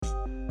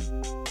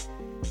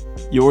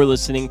You're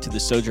listening to the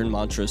Sojourn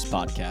Montrose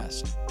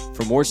podcast.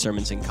 For more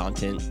sermons and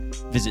content,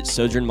 visit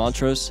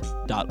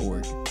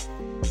sojournmontrose.org.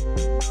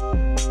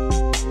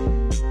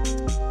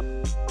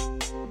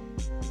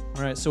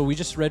 All right, so we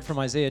just read from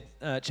Isaiah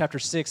chapter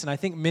 6, and I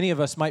think many of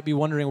us might be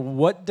wondering,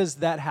 what does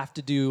that have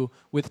to do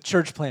with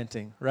church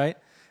planting, right?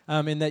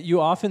 In that you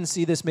often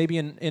see this maybe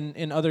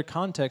in other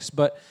contexts,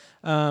 but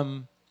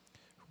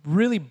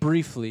really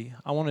briefly,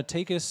 I want to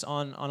take us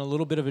on a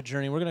little bit of a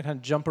journey. We're going to kind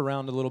of jump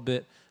around a little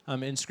bit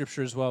in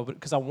Scripture as well,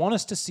 because I want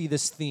us to see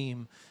this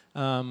theme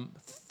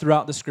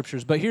throughout the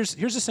Scriptures. But here's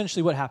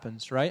essentially what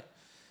happens, right?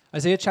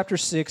 Isaiah chapter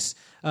 6,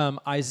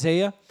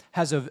 Isaiah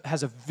has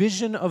a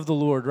vision of the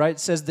Lord, right? It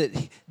says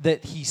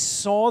that he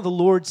saw the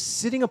Lord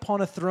sitting upon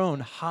a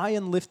throne, high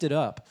and lifted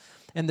up,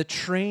 and the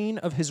train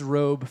of his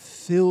robe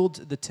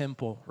filled the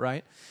temple,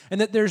 right?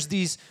 And that there's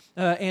these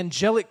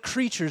angelic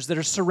creatures that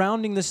are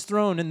surrounding this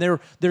throne, and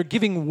they're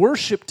giving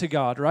worship to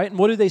God, right? And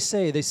what do they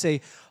say? They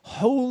say,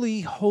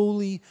 "Holy,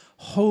 holy,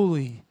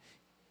 holy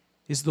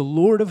is the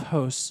Lord of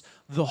hosts.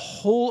 The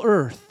whole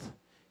earth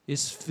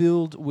is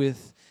filled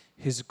with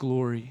his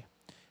glory."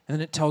 And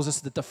then it tells us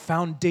that the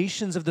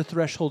foundations of the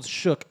threshold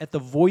shook at the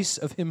voice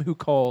of him who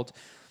called,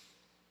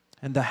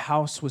 and the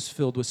house was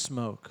filled with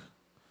smoke.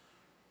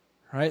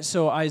 Right?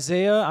 So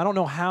Isaiah, I don't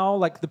know how,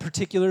 like the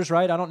particulars,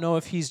 right? I don't know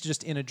if he's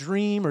just in a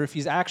dream or if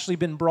he's actually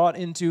been brought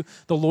into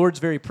the Lord's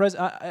very presence.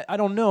 I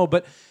don't know,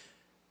 but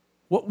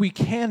what we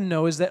can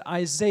know is that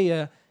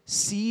Isaiah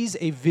sees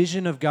a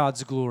vision of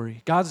God's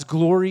glory. God's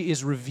glory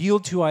is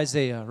revealed to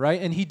Isaiah,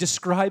 right? And he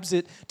describes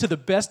it to the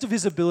best of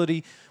his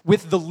ability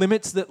with the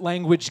limits that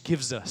language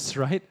gives us,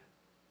 right?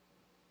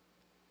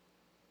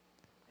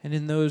 And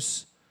in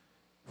those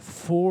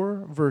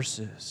 4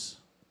 verses,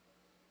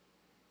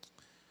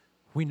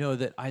 we know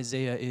that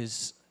Isaiah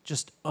is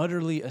just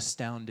utterly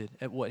astounded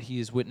at what he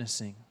is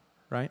witnessing,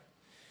 right?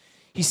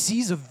 He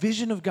sees a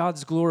vision of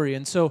God's glory.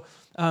 And so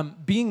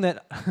being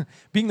that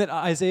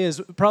Isaiah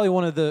is probably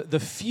one of the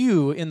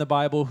few in the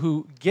Bible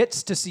who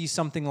gets to see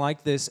something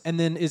like this and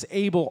then is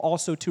able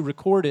also to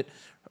record it,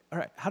 all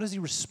right, how does he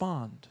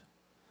respond?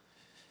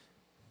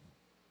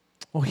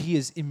 Well, he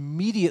is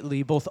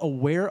immediately both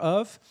aware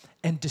of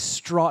and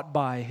distraught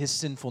by his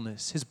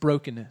sinfulness, his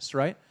brokenness,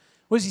 right?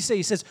 What does he say?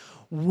 He says,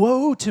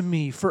 "Woe to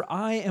me, for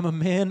I am a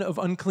man of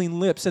unclean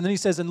lips." And then he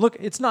says, and look,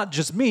 it's not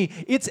just me,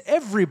 it's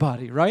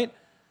everybody, right?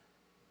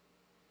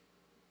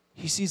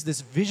 He sees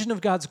this vision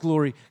of God's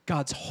glory,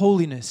 God's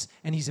holiness,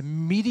 and he's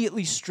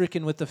immediately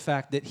stricken with the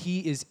fact that he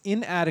is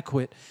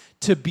inadequate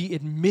to be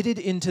admitted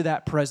into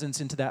that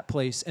presence, into that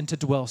place, and to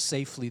dwell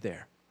safely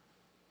there.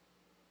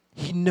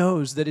 He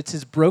knows that it's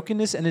his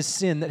brokenness and his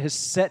sin that has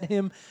set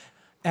him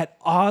at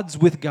odds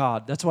with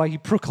God. That's why he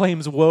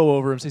proclaims woe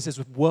over him. So he says,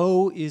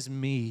 "Woe is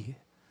me."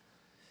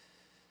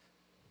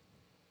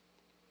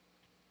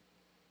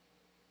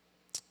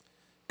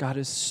 God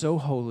is so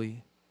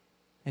holy,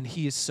 and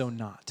he is so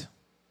not.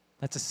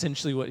 That's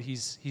essentially what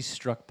he's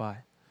struck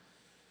by.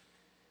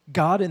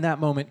 God in that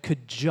moment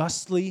could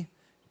justly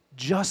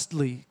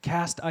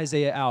cast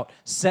Isaiah out,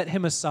 set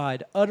him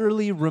aside,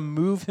 utterly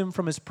remove him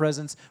from his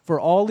presence for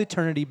all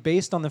eternity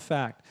based on the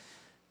fact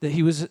that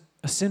he was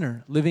a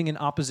sinner living in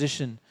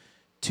opposition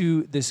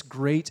to this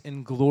great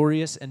and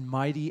glorious and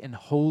mighty and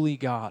holy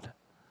God.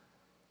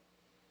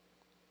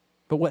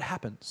 But what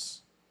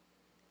happens?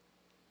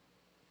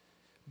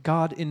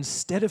 God,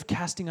 instead of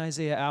casting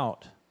Isaiah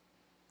out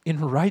in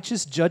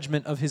righteous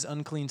judgment of his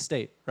unclean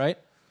state, right?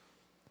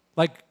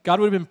 Like God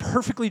would have been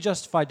perfectly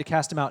justified to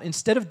cast him out.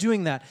 Instead of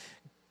doing that,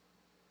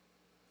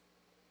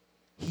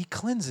 he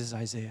cleanses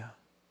Isaiah,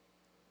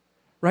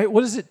 right?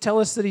 What does it tell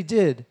us that he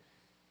did?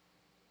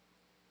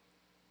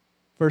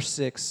 Verse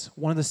 6,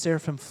 "One of the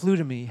seraphim flew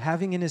to me,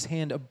 having in his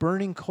hand a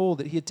burning coal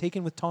that he had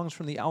taken with tongs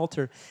from the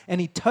altar, and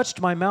he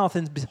touched my mouth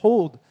and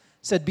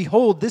said,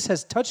 'Behold, this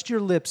has touched your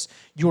lips.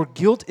 Your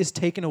guilt is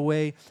taken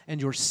away, and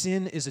your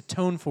sin is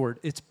atoned for.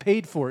 It's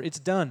paid for. It's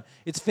done.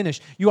 It's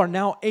finished. You are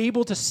now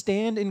able to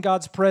stand in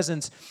God's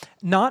presence,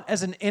 not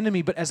as an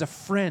enemy, but as a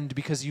friend,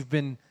 because you've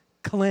been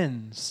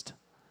cleansed.'"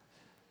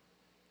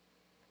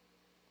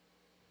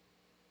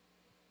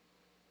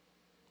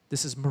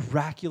 This is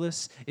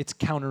miraculous. It's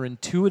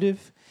counterintuitive.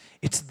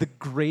 It's the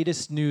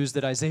greatest news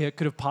that Isaiah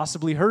could have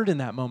possibly heard in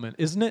that moment,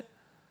 isn't it?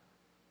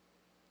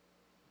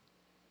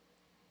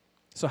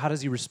 So how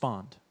does he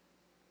respond?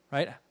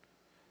 Right?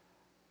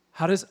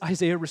 How does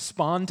Isaiah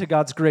respond to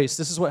God's grace?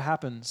 This is what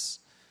happens.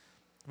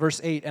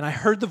 Verse 8, "And I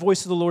heard the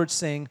voice of the Lord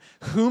saying,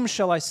 'Whom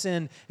shall I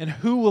send, and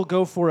who will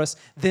go for us?'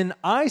 Then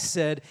I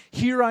said,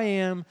 'Here I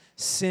am,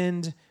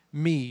 send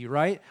me.'"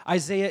 Right?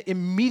 Isaiah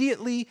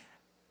immediately,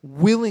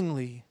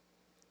 willingly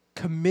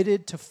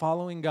committed to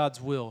following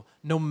God's will,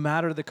 no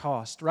matter the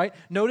cost, right?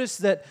 Notice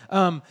that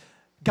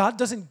God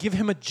doesn't give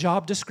him a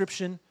job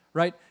description,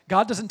 right?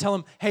 God doesn't tell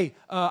him, "Hey,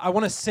 I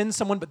want to send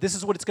someone, but this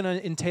is what it's going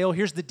to entail.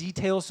 Here's the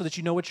details so that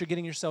you know what you're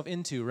getting yourself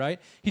into," right?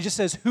 He just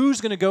says,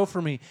 "Who's going to go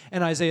for me?"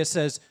 And Isaiah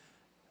says,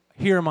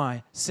 "Here am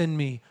I, send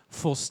me,"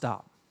 full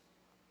stop.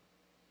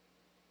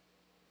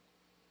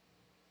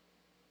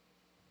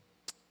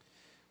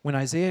 When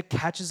Isaiah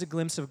catches a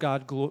glimpse of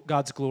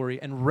God's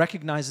glory and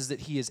recognizes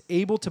that he is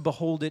able to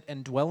behold it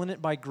and dwell in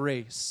it by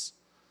grace,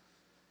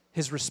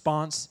 his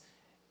response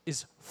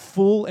is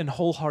full and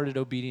wholehearted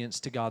obedience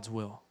to God's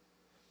will.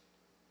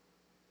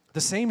 The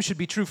same should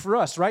be true for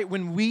us, right?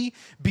 When we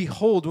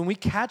behold, when we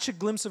catch a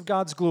glimpse of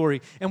God's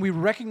glory and we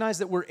recognize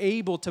that we're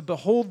able to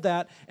behold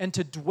that and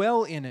to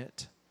dwell in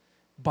it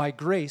by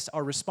grace,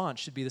 our response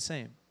should be the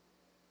same.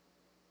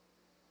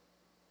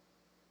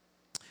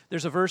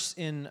 There's a verse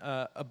in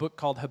a book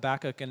called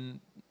Habakkuk, and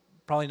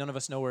probably none of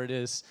us know where it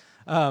is,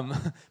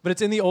 but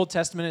it's in the Old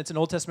Testament. It's an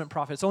Old Testament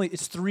prophet.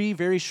 It's 3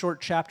 very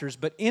short chapters,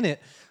 but in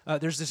it,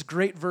 there's this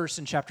great verse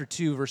in chapter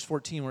 2, verse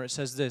 14, where it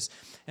says this,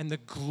 "And the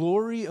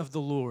glory of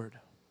the Lord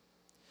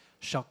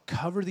shall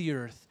cover the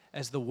earth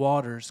as the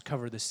waters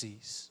cover the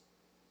seas."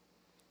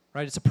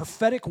 Right? It's a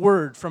prophetic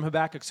word from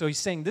Habakkuk. So he's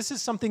saying this is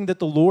something that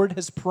the Lord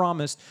has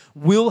promised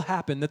will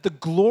happen, that the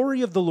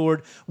glory of the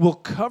Lord will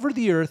cover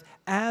the earth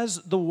as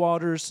the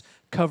waters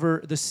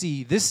cover the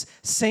sea. This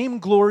same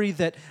glory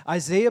that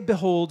Isaiah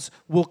beholds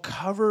will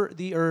cover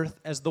the earth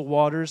as the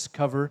waters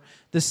cover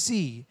the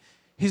sea.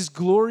 His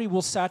glory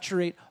will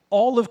saturate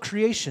all of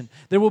creation.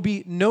 There will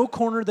be no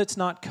corner that's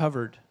not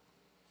covered.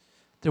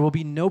 There will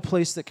be no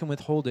place that can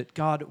withhold it.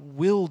 God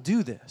will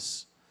do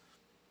this.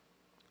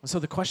 And so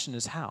the question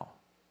is how?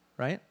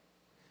 Right?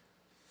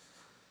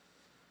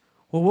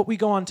 Well, what we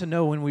go on to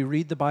know when we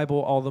read the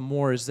Bible all the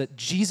more is that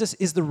Jesus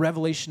is the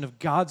revelation of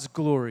God's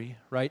glory,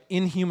 right,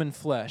 in human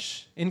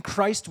flesh. In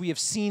Christ we have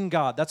seen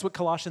God. That's what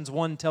Colossians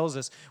 1 tells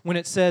us when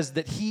it says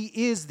that he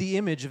is the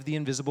image of the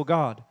invisible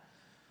God.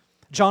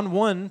 John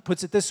 1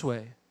 puts it this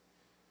way,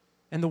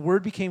 "And the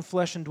Word became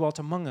flesh and dwelt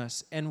among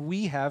us, and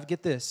we have,"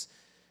 get this,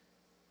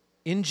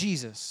 "in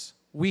Jesus,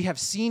 we have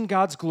seen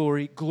God's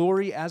glory,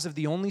 glory as of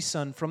the only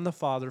Son from the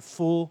Father,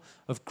 full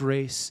of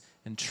grace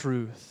and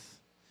truth."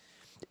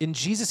 In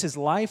Jesus'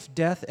 life,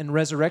 death, and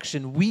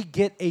resurrection, we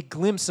get a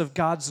glimpse of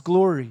God's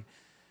glory,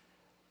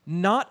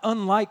 not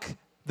unlike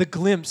the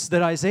glimpse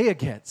that Isaiah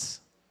gets,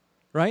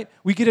 right?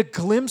 We get a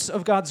glimpse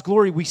of God's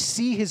glory. We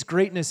see his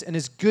greatness and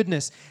his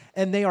goodness,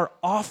 and they are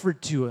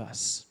offered to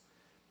us.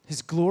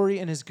 His glory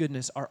and his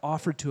goodness are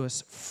offered to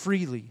us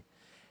freely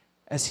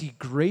as he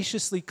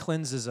graciously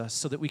cleanses us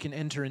so that we can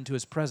enter into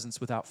his presence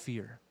without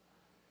fear,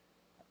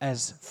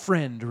 as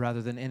friend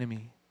rather than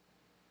enemy.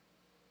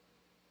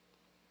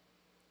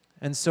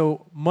 And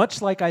so, much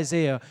like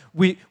Isaiah,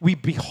 we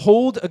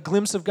behold a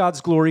glimpse of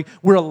God's glory.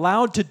 We're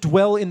allowed to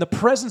dwell in the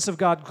presence of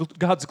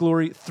God's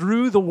glory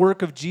through the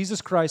work of Jesus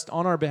Christ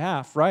on our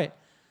behalf, right?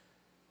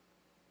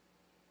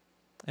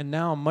 And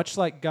now, much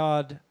like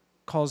God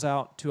calls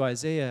out to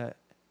Isaiah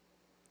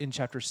in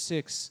chapter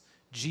 6,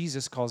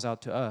 Jesus calls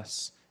out to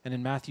us. And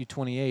in Matthew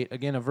 28,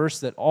 again, a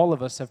verse that all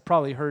of us have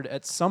probably heard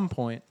at some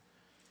point,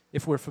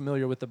 if we're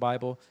familiar with the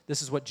Bible,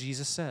 this is what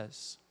Jesus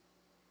says.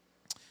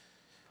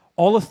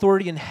 "All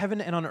authority in heaven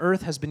and on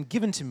earth has been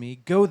given to me.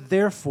 Go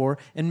therefore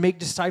and make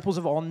disciples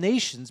of all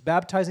nations,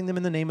 baptizing them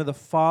in the name of the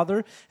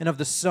Father and of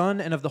the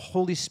Son and of the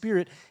Holy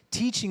Spirit,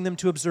 teaching them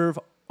to observe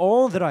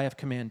all that I have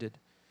commanded.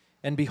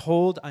 And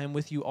behold, I am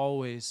with you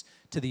always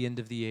to the end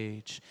of the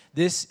age."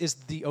 This is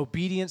the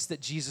obedience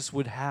that Jesus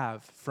would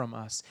have from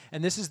us.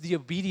 And this is the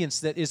obedience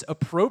that is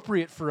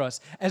appropriate for us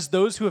as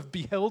those who have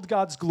beheld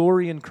God's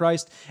glory in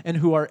Christ and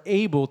who are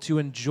able to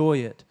enjoy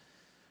it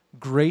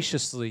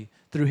graciously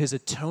through his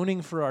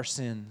atoning for our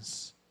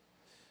sins.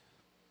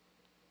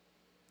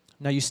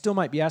 Now, you still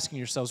might be asking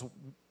yourselves,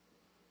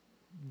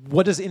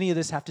 what does any of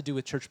this have to do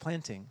with church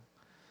planting?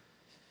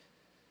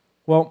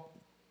 Well,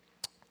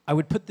 I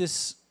would put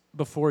this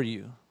before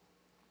you.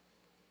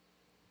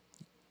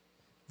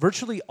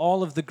 Virtually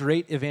all of the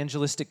great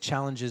evangelistic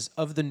challenges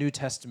of the New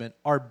Testament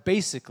are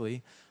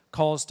basically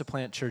calls to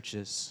plant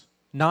churches,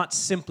 not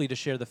simply to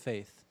share the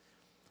faith.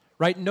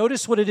 Right?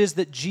 Notice what it is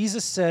that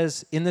Jesus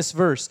says in this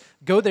verse.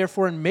 "Go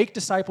therefore and make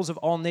disciples of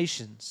all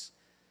nations."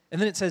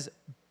 And then it says,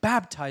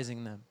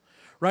 baptizing them.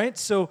 Right?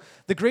 So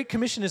the Great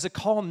Commission is a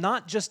call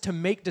not just to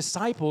make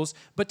disciples,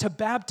 but to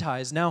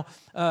baptize. Now,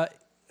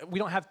 we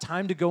don't have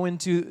time to go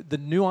into the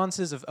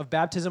nuances of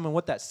baptism and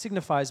what that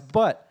signifies,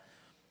 but,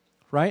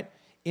 right,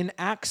 in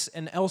Acts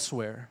and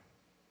elsewhere,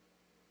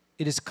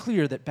 it is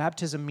clear that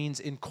baptism means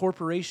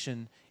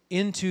incorporation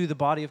into the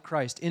body of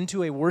Christ,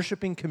 into a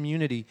worshiping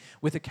community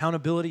with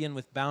accountability and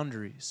with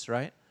boundaries,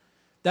 right?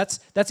 That's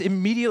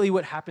immediately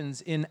what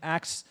happens in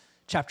Acts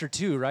chapter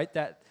 2, right?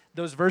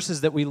 Those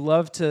verses that we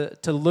love to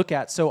look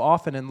at so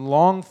often and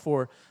long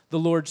for the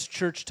Lord's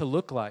church to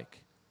look like.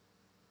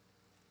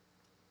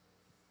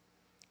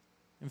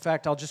 In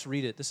fact, I'll just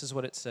read it. This is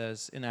what it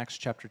says in Acts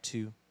chapter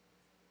 2.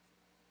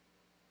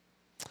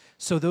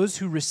 "So those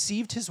who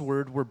received his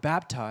word were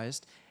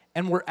baptized,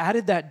 and were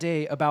added that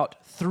day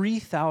about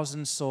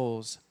 3,000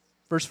 souls."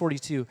 Verse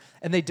 42,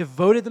 "And they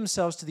devoted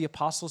themselves to the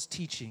apostles'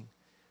 teaching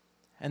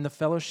and the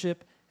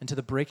fellowship and to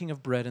the breaking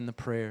of bread and the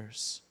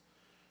prayers."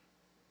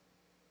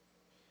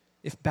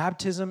 If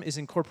baptism is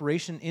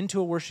incorporation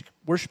into a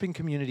worshiping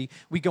community,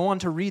 we go on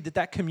to read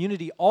that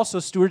community also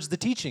stewards the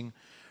teaching,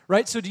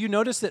 right? So do you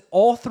notice that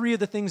all three of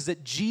the things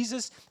that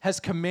Jesus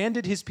has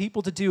commanded his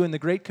people to do in the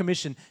Great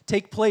Commission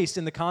take place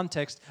in the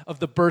context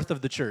of the birth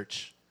of the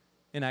church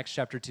in Acts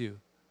chapter 2?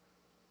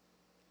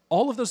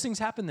 All of those things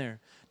happen there.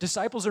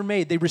 Disciples are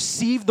made. They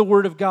receive the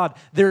word of God.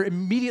 They're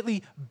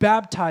immediately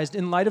baptized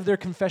in light of their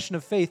confession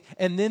of faith,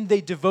 and then they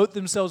devote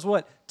themselves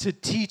what? To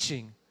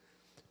teaching,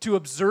 to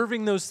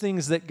observing those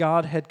things that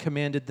God had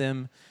commanded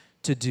them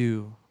to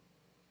do.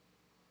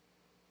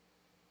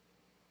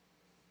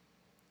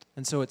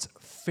 And so it's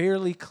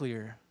fairly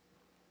clear,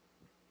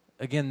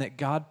 again, that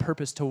God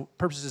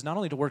purposes not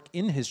only to work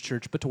in his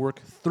church, but to work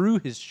through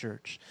his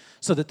church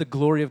so that the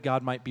glory of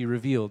God might be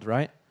revealed,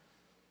 right?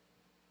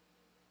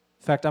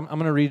 In fact, I'm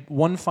going to read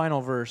one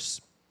final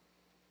verse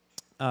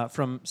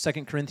from 2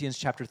 Corinthians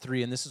chapter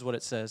 3, and this is what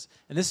it says.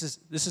 And this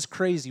is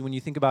crazy when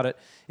you think about it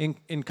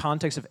in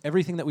context of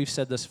everything that we've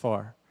said thus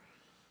far.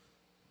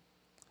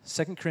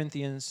 2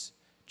 Corinthians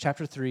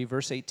chapter 3,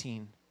 verse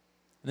 18.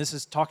 And this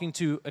is talking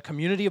to a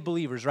community of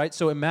believers, right?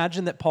 So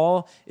imagine that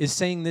Paul is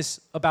saying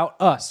this about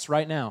us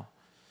right now.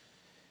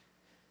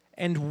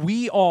 And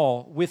we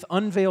all, with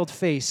unveiled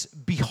face,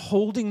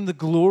 beholding the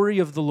glory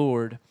of the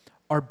Lord,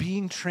 are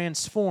being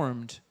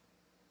transformed,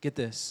 get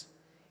this,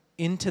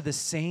 into the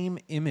same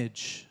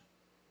image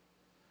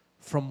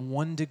from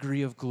one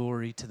degree of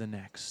glory to the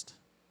next.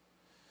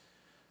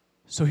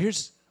 So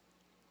here's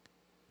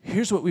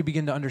what we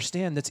begin to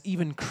understand that's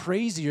even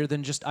crazier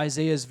than just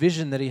Isaiah's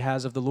vision that he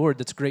has of the Lord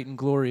that's great and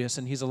glorious,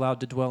 and he's allowed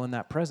to dwell in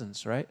that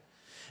presence, right?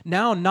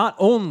 Now, not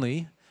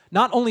only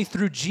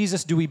through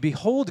Jesus do we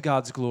behold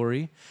God's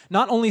glory,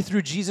 not only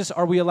through Jesus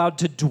are we allowed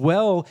to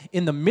dwell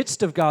in the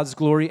midst of God's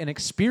glory and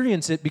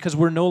experience it because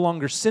we're no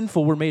longer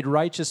sinful, we're made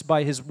righteous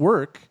by his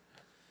work,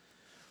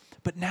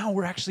 but now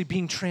we're actually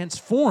being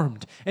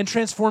transformed. And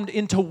transformed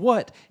into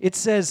what? It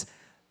says,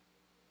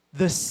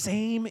 the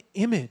same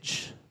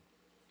image.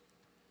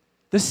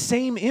 The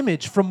same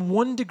image from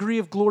one degree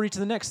of glory to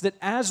the next, that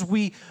as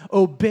we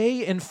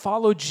obey and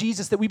follow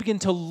Jesus, that we begin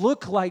to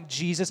look like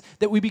Jesus,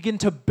 that we begin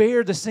to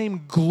bear the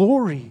same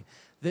glory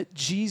that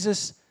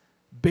Jesus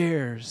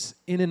bears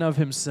in and of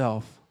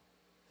himself.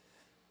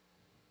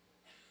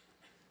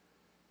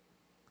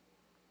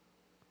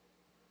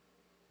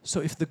 So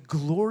if the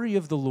glory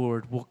of the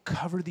Lord will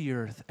cover the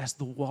earth as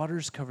the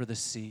waters cover the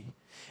sea,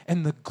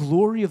 and the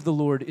glory of the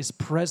Lord is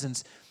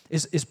present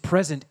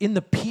in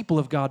the people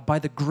of God by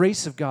the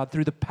grace of God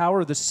through the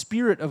power of the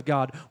Spirit of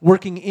God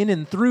working in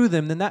and through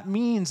them, then that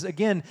means,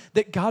 again,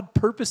 that God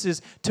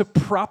purposes to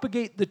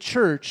propagate the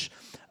church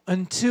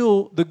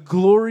until the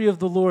glory of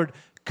the Lord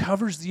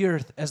covers the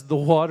earth as the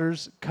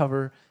waters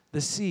cover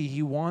the sea.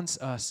 He wants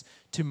us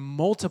to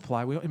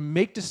multiply,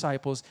 make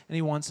disciples, and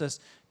he wants us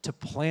to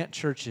plant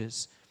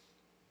churches.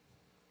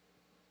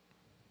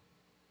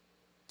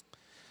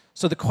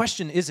 So the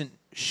question isn't,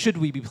 should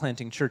we be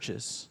planting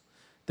churches?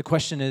 The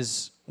question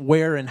is,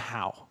 where and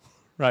how,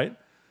 right?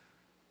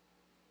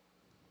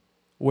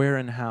 Where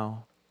and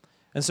how.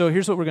 And so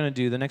here's what we're going to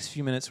do. The next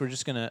few minutes, we're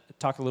just going to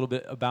talk a little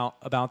bit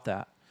about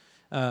that.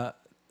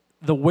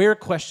 The where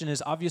question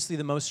is obviously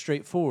the most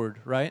straightforward,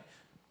 right?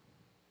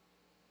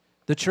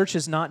 The church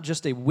is not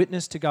just a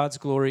witness to God's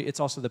glory, it's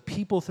also the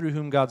people through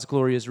whom God's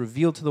glory is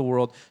revealed to the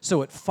world.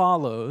 So it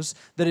follows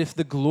that if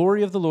the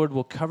glory of the Lord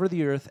will cover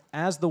the earth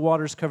as the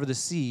waters cover the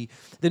sea,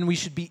 then we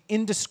should be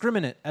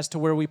indiscriminate as to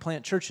where we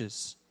plant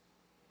churches.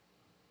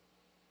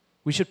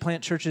 We should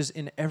plant churches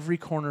in every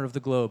corner of the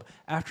globe.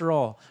 After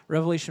all,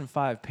 Revelation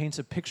 5 paints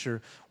a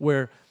picture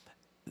where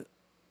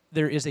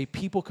there is a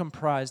people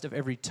comprised of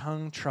every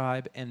tongue,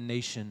 tribe, and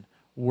nation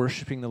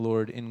worshiping the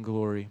Lord in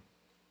glory.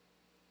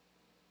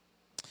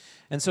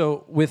 And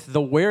so with the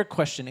where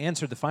question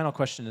answered, the final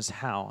question is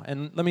how.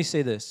 And let me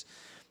say this.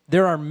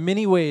 There are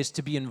many ways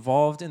to be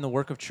involved in the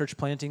work of church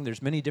planting.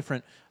 There's many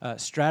different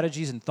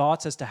strategies and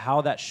thoughts as to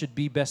how that should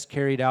be best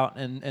carried out.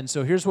 And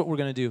so here's what we're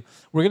going to do.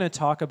 We're going to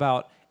talk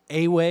about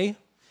a way,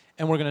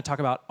 and we're going to talk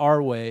about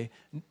our way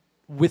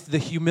with the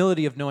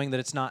humility of knowing that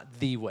it's not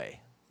the way,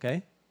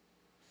 okay?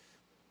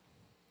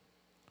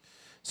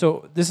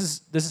 So this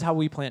is how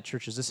we plant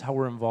churches. This is how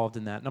we're involved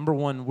in that. Number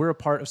one, we're a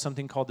part of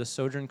something called the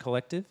Sojourn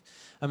Collective.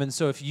 And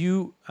so if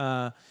you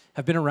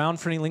have been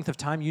around for any length of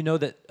time, you know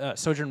that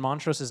Sojourn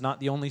Montrose is not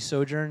the only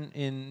Sojourn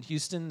in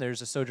Houston.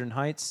 There's a Sojourn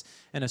Heights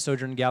and a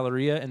Sojourn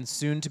Galleria, and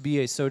soon to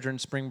be a Sojourn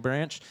Spring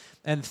Branch,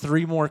 and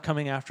 3 more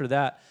coming after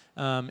that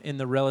in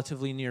the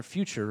relatively near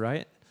future,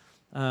 right?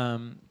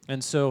 And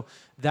so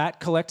that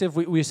collective,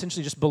 we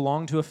essentially just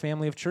belong to a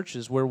family of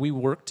churches where we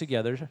work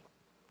together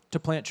to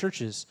plant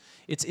churches.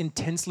 It's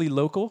intensely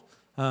local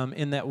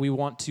in that we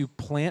want to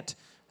plant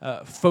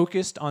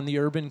focused on the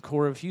urban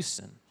core of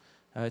Houston.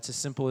 It's as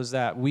simple as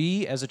that.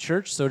 We, as a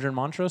church, Sojourn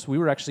Montrose, we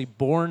were actually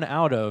born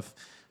out of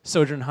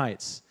Sojourn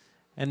Heights.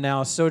 And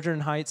now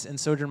Sojourn Heights and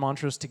Sojourn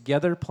Montrose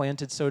together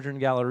planted Sojourn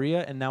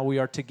Galleria, and now we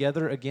are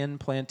together again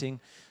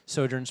planting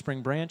Sojourn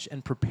Spring Branch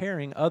and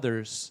preparing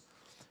others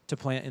to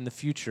plant in the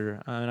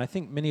future. And I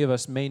think many of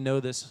us may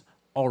know this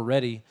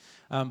already,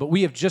 but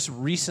we have just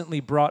recently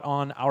brought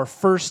on our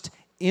first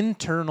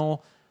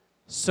internal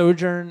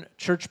Sojourn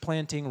church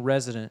planting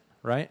resident,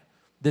 right?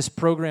 This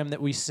program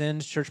that we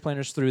send church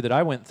planters through, that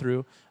I went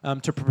through,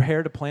 to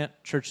prepare to plant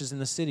churches in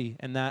the city.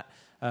 And that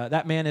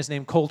man is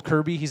named Cole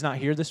Kirby. He's not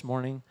here this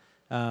morning.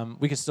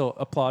 We can still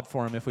applaud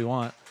for him if we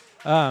want.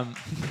 But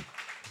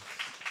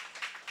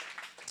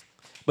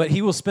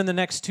he will spend the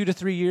next 2 to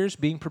 3 years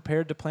being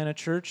prepared to plant a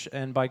church,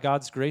 and by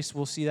God's grace,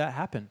 we'll see that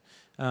happen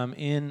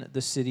in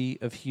the city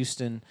of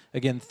Houston,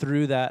 again,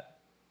 through that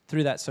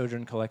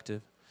Sojourn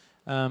Collective.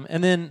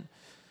 And then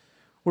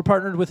we're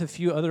partnered with a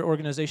few other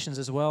organizations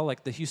as well,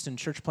 like the Houston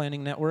Church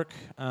Planting Network,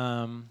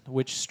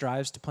 which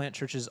strives to plant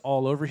churches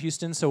all over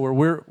Houston. So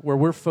where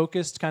we're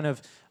focused kind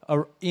of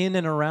in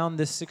and around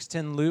this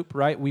 610 loop,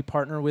 right? We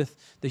partner with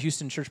the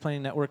Houston Church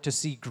Planting Network to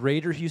see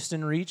greater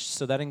Houston reach.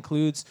 So that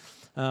includes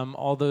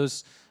all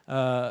those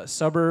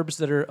suburbs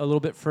that are a little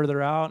bit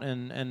further out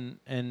and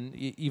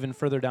even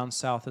further down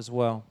south as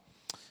well.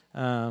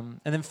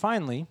 And then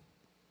finally,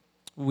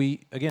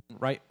 we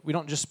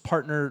don't just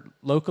partner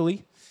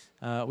locally.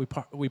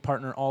 We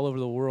partner all over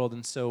the world,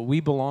 and so we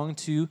belong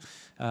to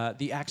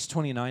the Acts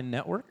 29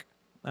 network.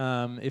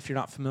 If you're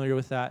not familiar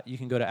with that, you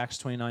can go to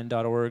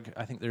acts29.org.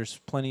 I think there's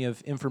plenty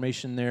of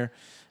information there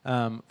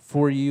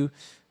for you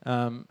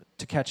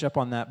to catch up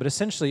on that. But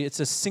essentially, it's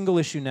a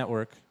single-issue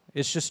network.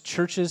 It's just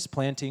churches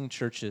planting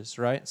churches,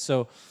 right?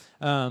 So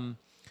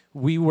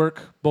we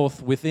work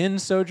both within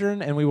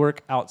Sojourn and we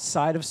work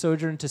outside of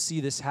Sojourn to see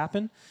this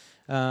happen.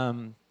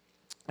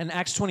 And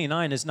Acts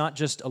 29 is not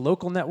just a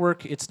local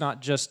network, it's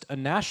not just a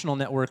national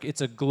network,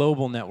 it's a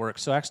global network.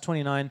 So Acts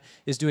 29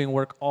 is doing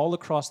work all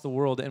across the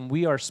world, and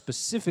we are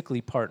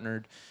specifically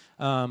partnered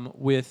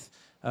with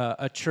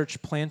a church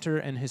planter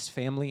and his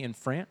family in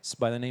France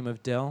by the name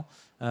of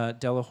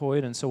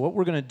Delahoyd. And so what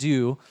we're going to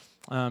do,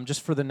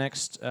 just for the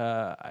next,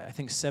 I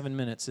think 7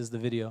 minutes is the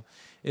video,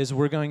 is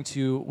we're going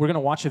to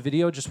watch a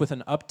video just with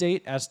an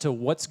update as to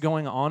what's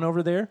going on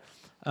over there.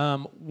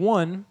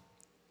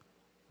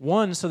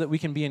 One, so that we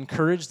can be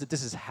encouraged that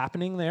this is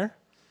happening there.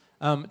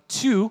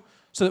 Two,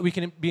 so that we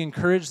can be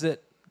encouraged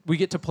that we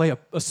get to play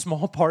a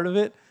small part of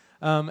it.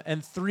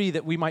 And three,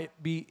 that we might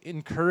be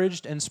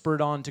encouraged and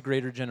spurred on to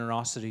greater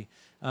generosity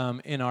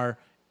in our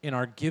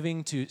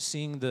giving to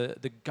seeing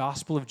the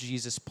gospel of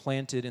Jesus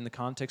planted in the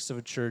context of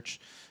a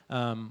church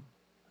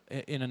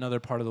in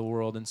another part of the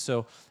world. And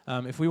so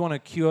if we want to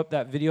cue up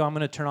that video, I'm going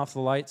to turn off the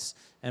lights,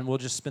 and we'll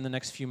just spend the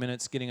next few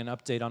minutes getting an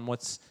update on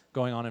what's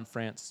going on in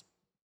France.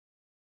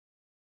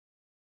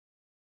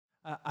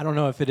 I don't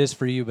know if it is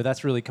for you, but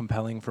that's really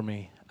compelling for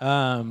me.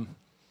 And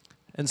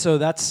so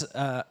that's,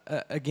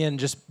 again,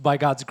 just by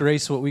God's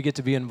grace, what we get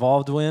to be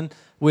involved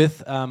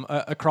with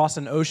across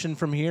an ocean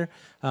from here,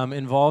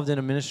 involved in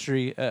a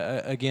ministry,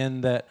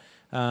 again, that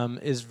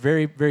is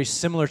very, very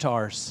similar to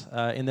ours,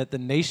 in that the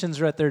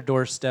nations are at their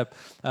doorstep.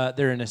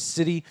 They're in a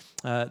city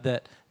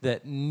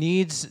that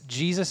needs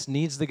Jesus,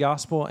 needs the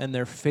gospel, and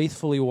they're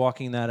faithfully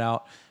walking that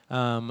out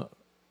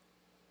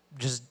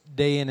just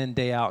day in and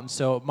day out. And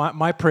so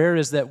my prayer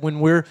is that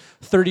when we're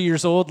 30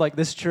 years old, like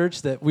this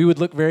church, that we would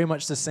look very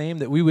much the same,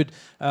 that we would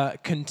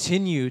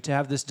continue to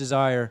have this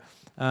desire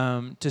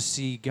to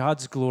see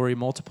God's glory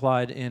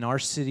multiplied in our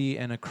city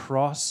and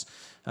across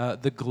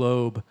the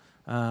globe,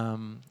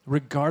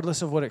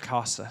 regardless of what it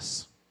costs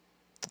us.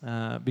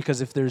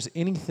 Because if there's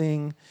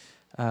anything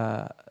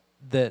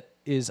that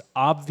is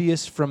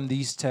obvious from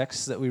these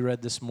texts that we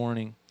read this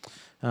morning,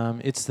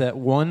 it's that,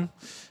 one,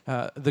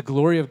 the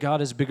glory of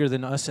God is bigger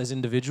than us as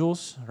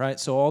individuals, right?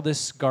 So all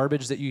this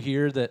garbage that you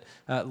hear that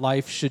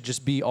life should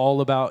just be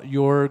all about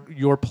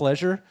your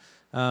pleasure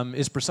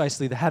is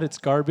precisely that. It's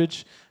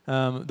garbage.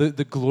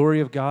 The glory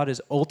of God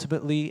is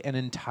ultimately and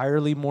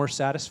entirely more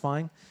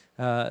satisfying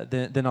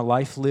than a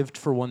life lived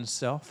for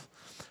oneself.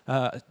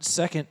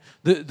 Second,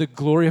 the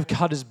glory of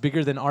God is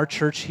bigger than our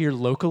church here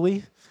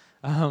locally,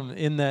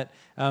 in that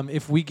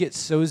if we get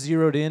so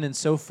zeroed in and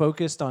so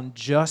focused on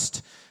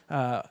just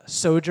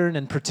Sojourn,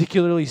 and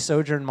particularly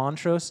Sojourn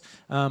Montrose,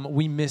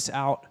 we miss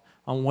out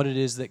on what it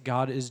is that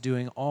God is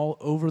doing all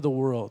over the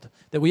world.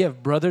 That we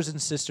have brothers and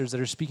sisters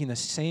that are speaking the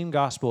same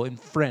gospel in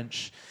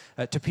French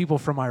to people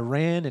from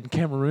Iran and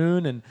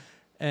Cameroon,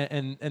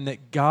 and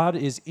that God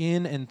is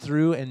in and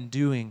through and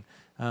doing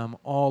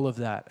all of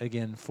that,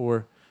 again,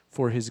 for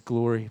His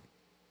glory.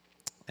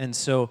 And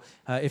so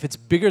if it's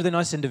bigger than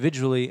us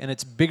individually and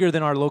it's bigger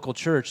than our local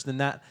church,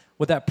 then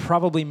what that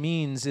probably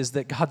means is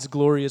that God's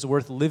glory is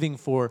worth living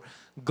for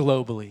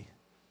globally.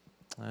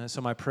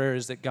 So my prayer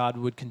is that God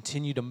would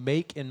continue to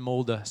make and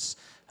mold us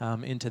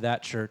into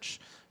that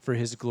church for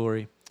His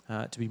glory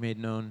to be made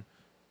known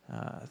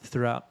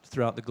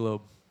throughout the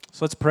globe.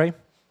 So let's pray,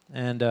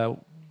 and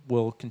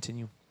we'll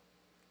continue.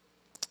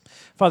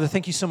 Father,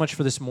 thank you so much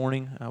for this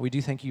morning. We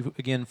do thank you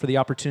again for the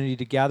opportunity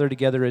to gather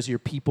together as your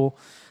people.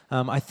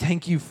 I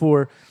thank you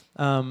for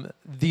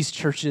these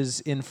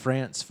churches in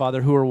France,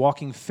 Father, who are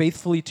walking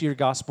faithfully to your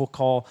gospel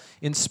call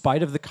in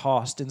spite of the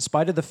cost, in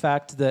spite of the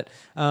fact that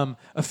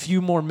a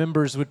few more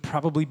members would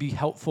probably be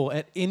helpful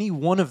at any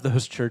one of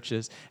those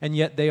churches, and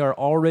yet they are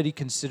already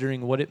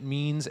considering what it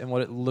means and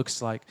what it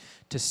looks like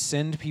to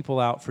send people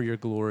out for your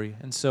glory.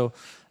 And so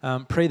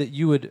pray that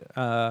you would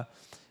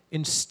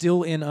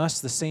instill in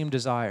us the same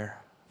desire,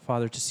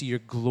 Father, to see your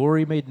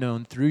glory made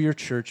known through your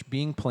church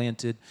being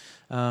planted,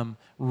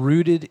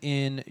 rooted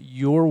in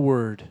your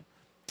word,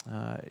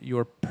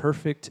 your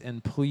perfect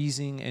and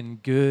pleasing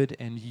and good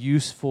and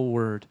useful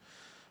word.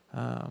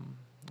 And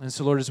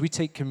so, Lord, as we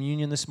take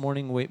communion this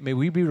morning, may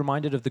we be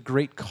reminded of the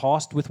great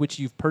cost with which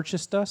you've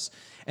purchased us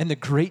and the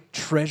great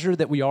treasure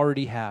that we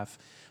already have,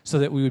 so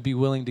that we would be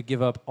willing to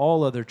give up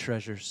all other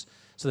treasures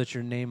so that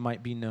your name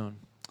might be known.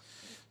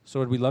 So,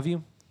 Lord, we love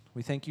you.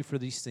 We thank you for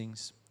these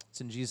things. It's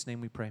in Jesus' name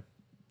we pray.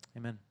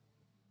 Amen.